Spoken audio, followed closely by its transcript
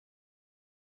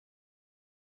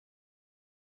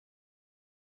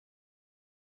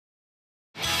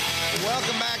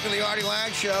Welcome back to the Artie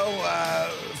Lange Show.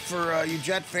 For you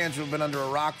Jet fans who have been under a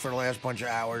rock for the last bunch of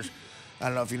hours, I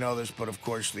don't know if you know this, but of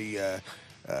course,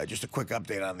 just a quick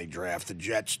update on the draft. The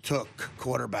Jets took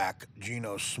quarterback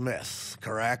Geno Smith,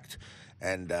 correct?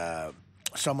 And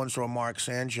someone saw Mark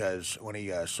Sanchez when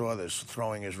he saw this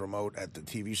throwing his remote at the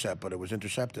TV set, but it was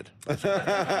intercepted.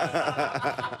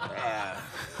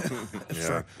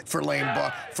 For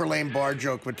lame bar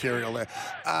joke material there.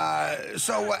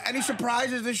 So any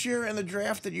surprises this year in the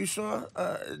draft that you saw,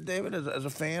 David, as a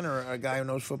fan or a guy who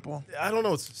knows football? I don't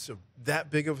know. It's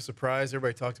that big of a surprise.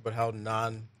 Everybody talked about how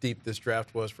non-deep this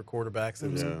draft was for quarterbacks.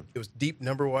 It was deep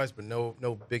number-wise, but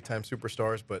no big-time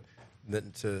superstars. But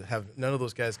to have none of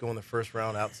those guys go in the first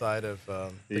round outside of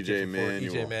E.J.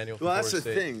 Manuel. Well, that's the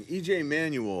thing. E.J.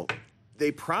 Manuel,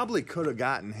 they probably could have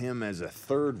gotten him as a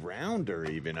third rounder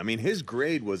even. I mean, his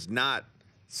grade was not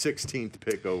 16th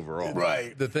pick overall.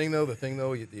 Right. The thing though,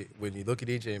 when you look at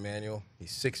E.J. Manuel,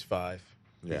 he's 6'5".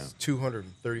 Yeah. He's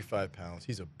 235 pounds.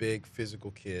 He's a big physical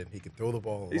kid. He can throw the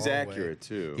ball a long way. He's accurate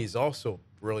too. He's also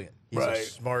brilliant. He's a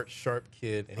smart, sharp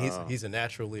kid, and he's a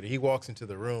natural leader. He walks into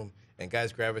the room and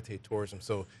guys gravitate towards him.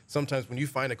 So sometimes when you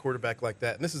find a quarterback like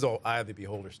that, and this is all eye of the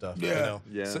beholder stuff, you know?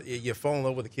 So you fall in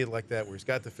love with a kid like that where he's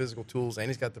got the physical tools and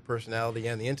he's got the personality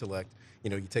and the intellect.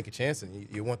 You know, you take a chance and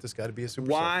you want this guy to be a superstar.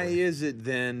 Why is it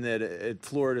then that at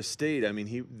Florida State, I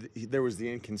mean, there was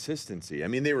the inconsistency? I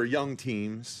mean, they were young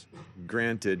teams,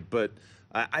 granted, but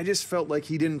I just felt like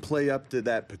he didn't play up to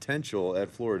that potential at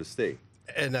Florida State.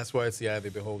 And that's why it's the eye of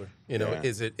the beholder. You know,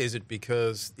 is it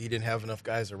because he didn't have enough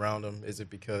guys around him? Is it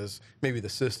because maybe the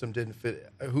system didn't fit?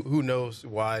 Who knows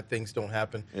why things don't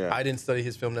happen? I didn't study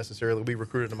his film necessarily. We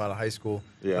recruited him out of high school.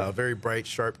 Very bright,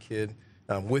 sharp kid.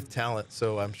 With talent,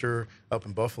 so I'm sure up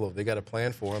in Buffalo they got a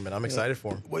plan for him, and I'm excited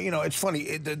for him. Well, you know, it's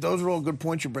funny. Those are all good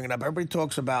points you're bringing up. Everybody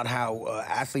talks about how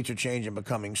athletes are changing,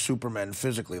 becoming supermen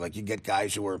physically. Like you get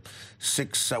guys who are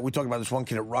 6. We talked about this one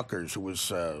kid at Rutgers who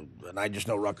was, and I just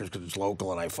know Rutgers because it's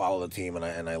local and I follow the team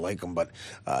and I like them. But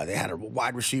they had a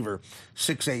wide receiver,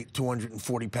 6'8",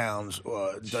 240 pounds,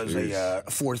 does a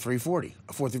 4.3 40,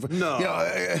 a 4.3 40. No,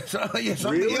 you know,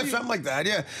 something like that.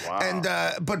 Yeah, wow.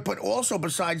 And but also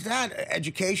besides that,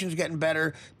 education's getting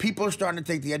better. People are starting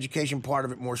to take the education part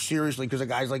of it more seriously because of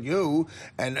guys like you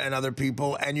and other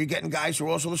people. And you're getting guys who are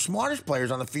also the smartest players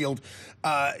on the field.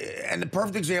 And the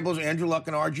perfect example is Andrew Luck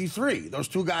and RG3. Those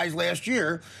two guys last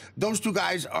year, those two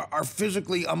guys are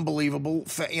physically unbelievable,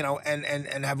 you know,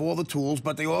 and have all the tools,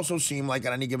 but they also seem like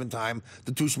at any given time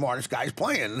the two smartest guys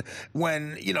playing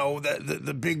when, you know,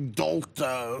 the big dolt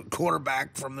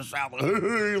quarterback from the South,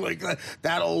 like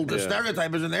that old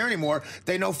stereotype isn't there anymore.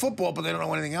 They know football, but they don't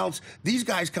know anything else. These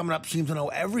guys coming up seem to know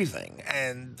everything,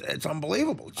 and it's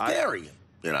unbelievable. It's scary,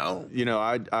 you know. You know,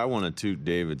 I want to toot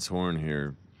David's horn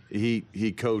here. He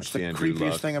coached Andrew Luck. That's the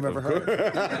creepiest thing I've ever heard.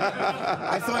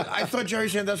 I thought Jerry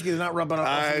Sandusky did not rub it up.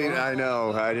 I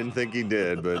know. I didn't think he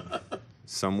did, but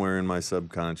somewhere in my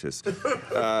subconscious.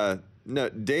 No,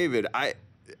 David,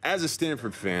 as a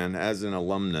Stanford fan, as an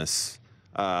alumnus,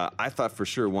 I thought for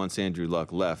sure once Andrew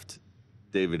Luck left,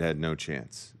 David had no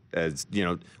chance. As you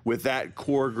know, with that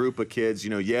core group of kids, you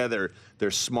know,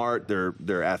 they're smart,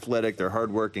 they're athletic, they're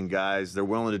hardworking guys, they're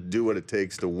willing to do what it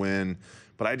takes to win.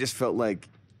 But I just felt like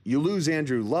you lose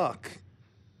Andrew Luck,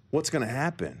 what's going to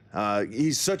happen?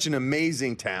 He's such an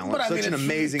amazing talent, but, such an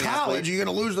amazing college. athlete. You're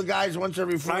going to lose the guys once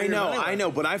every 4 years. I know,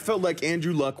 but I felt like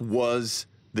Andrew Luck was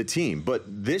the team. But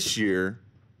this year,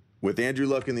 with Andrew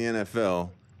Luck in the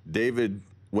NFL, David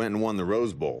went and won the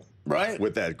Rose Bowl. Right.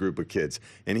 With that group of kids.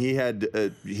 And he had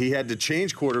to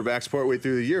change quarterbacks partway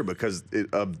through the year because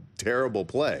of terrible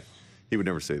play. He would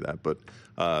never say that, but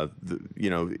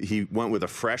you know, he went with a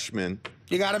freshman.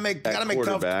 You got to make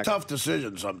tough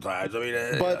decisions sometimes. I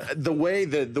mean, but the way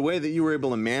that you were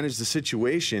able to manage the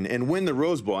situation and win the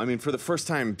Rose Bowl. I mean, for the first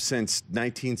time since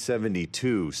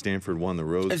 1972, Stanford won the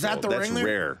Rose Bowl. Is that the ring? That's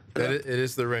rare. It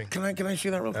is the ring. Can I see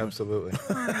that real quick? Absolutely. As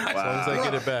long as I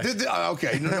get it back.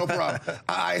 Okay, no problem.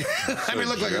 I may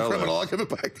look like a criminal. I'll give it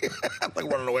back. I'm like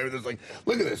running away with this thing.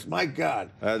 Look at this. My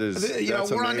God.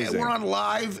 That's amazing. We're on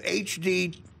live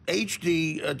HD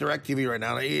DirecTV right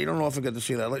now. You don't know if I get to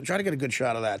see that. Try to get a good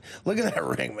shot of that. Look at that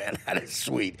ring, man. That is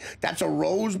sweet. That's a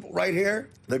rose right here.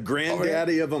 The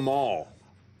granddaddy of them all.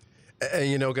 And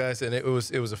you know, guys, and it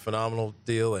was a phenomenal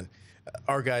deal. And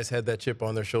our guys had that chip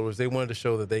on their shoulders. They wanted to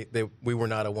show that we were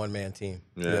not a one-man team.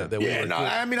 Yeah.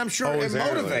 I mean, I'm sure it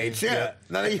motivates. Yeah.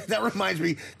 Now, that reminds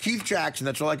me, Keith Jackson,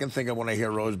 that's all I can think of when I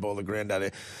hear Rose Bowl, the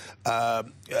granddaddy.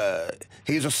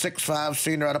 He's a 6'5"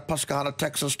 senior out of Pascana,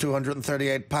 Texas,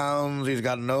 238 pounds. He's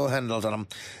got no handles on him,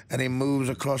 and he moves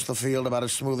across the field about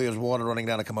as smoothly as water running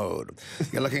down a commode.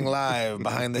 You're looking live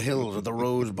behind the hills at the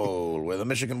Rose Bowl, where the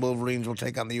Michigan Wolverines will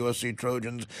take on the USC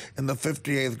Trojans in the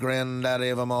 58th granddaddy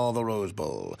of them all, the Rose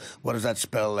Bowl. What does that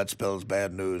spell? That spells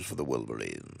bad news for the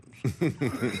Wolverines.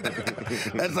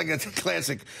 That's like a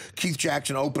classic Keith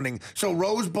Jackson opening. So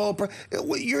Rose Bowl,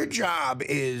 your job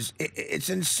is, it's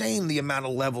insane the amount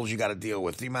of levels you got to deal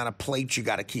with, the amount of plates you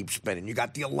got to keep spinning. You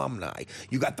got the alumni,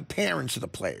 you got the parents of the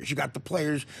players, you got the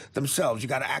players themselves, you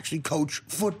got to actually coach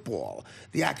football,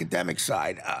 the academic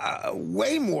side.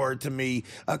 Way more, to me,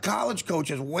 a college coach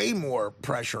has way more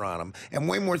pressure on him and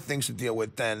way more things to deal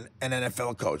with than an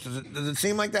NFL coach. Does it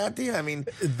seem like that to you? I mean,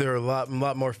 there are a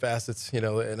lot more facets, and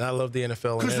I love the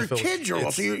NFL. Because their kids are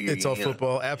also. It's all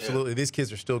football. Absolutely. Yeah. These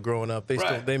kids are still growing up.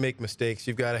 They make mistakes.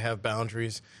 You've got to have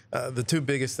boundaries. The two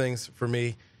biggest things for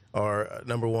me are,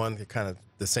 number one, they're kind of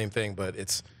the same thing, but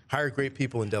it's hire great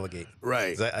people and delegate.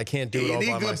 Right. I can't do it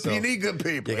all by myself. You need good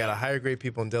people. You got to hire great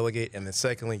people and delegate. And then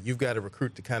secondly, you've got to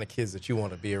recruit the kind of kids that you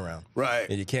want to be around. Right.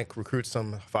 And you can't recruit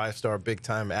some 5-star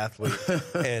big-time athlete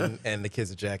and the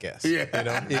kid's a jackass. Yeah.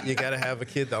 You got to have a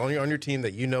kid on your team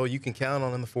that you know you can count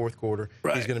on in the fourth quarter.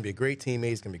 Right. He's going to be a great teammate.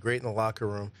 He's going to be great in the locker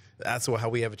room. That's how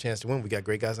we have a chance to win. We got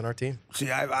great guys on our team.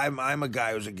 See, I'm a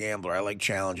guy who's a gambler. I like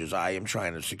challenges. I am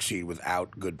trying to succeed without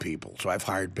good people. So I've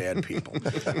hired bad people.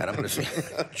 And I'm going to say,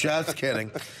 just kidding.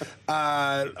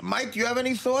 Mike, do you have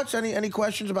any thoughts? Any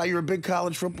questions about, you're a big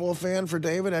college football fan, for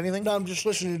David? Anything? No, I'm just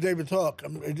listening to David talk.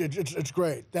 It's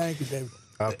great. Thank you, David.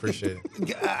 I appreciate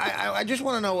it. I just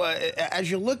want to know, as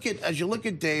you look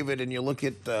at David and you look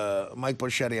at Mike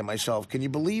Borschetti and myself, can you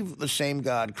believe the same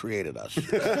God created us? we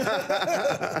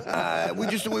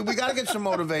got to get some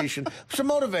motivation. Some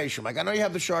motivation, Mike. I know you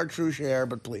have the chartreuse hair,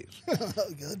 but please.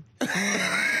 Good.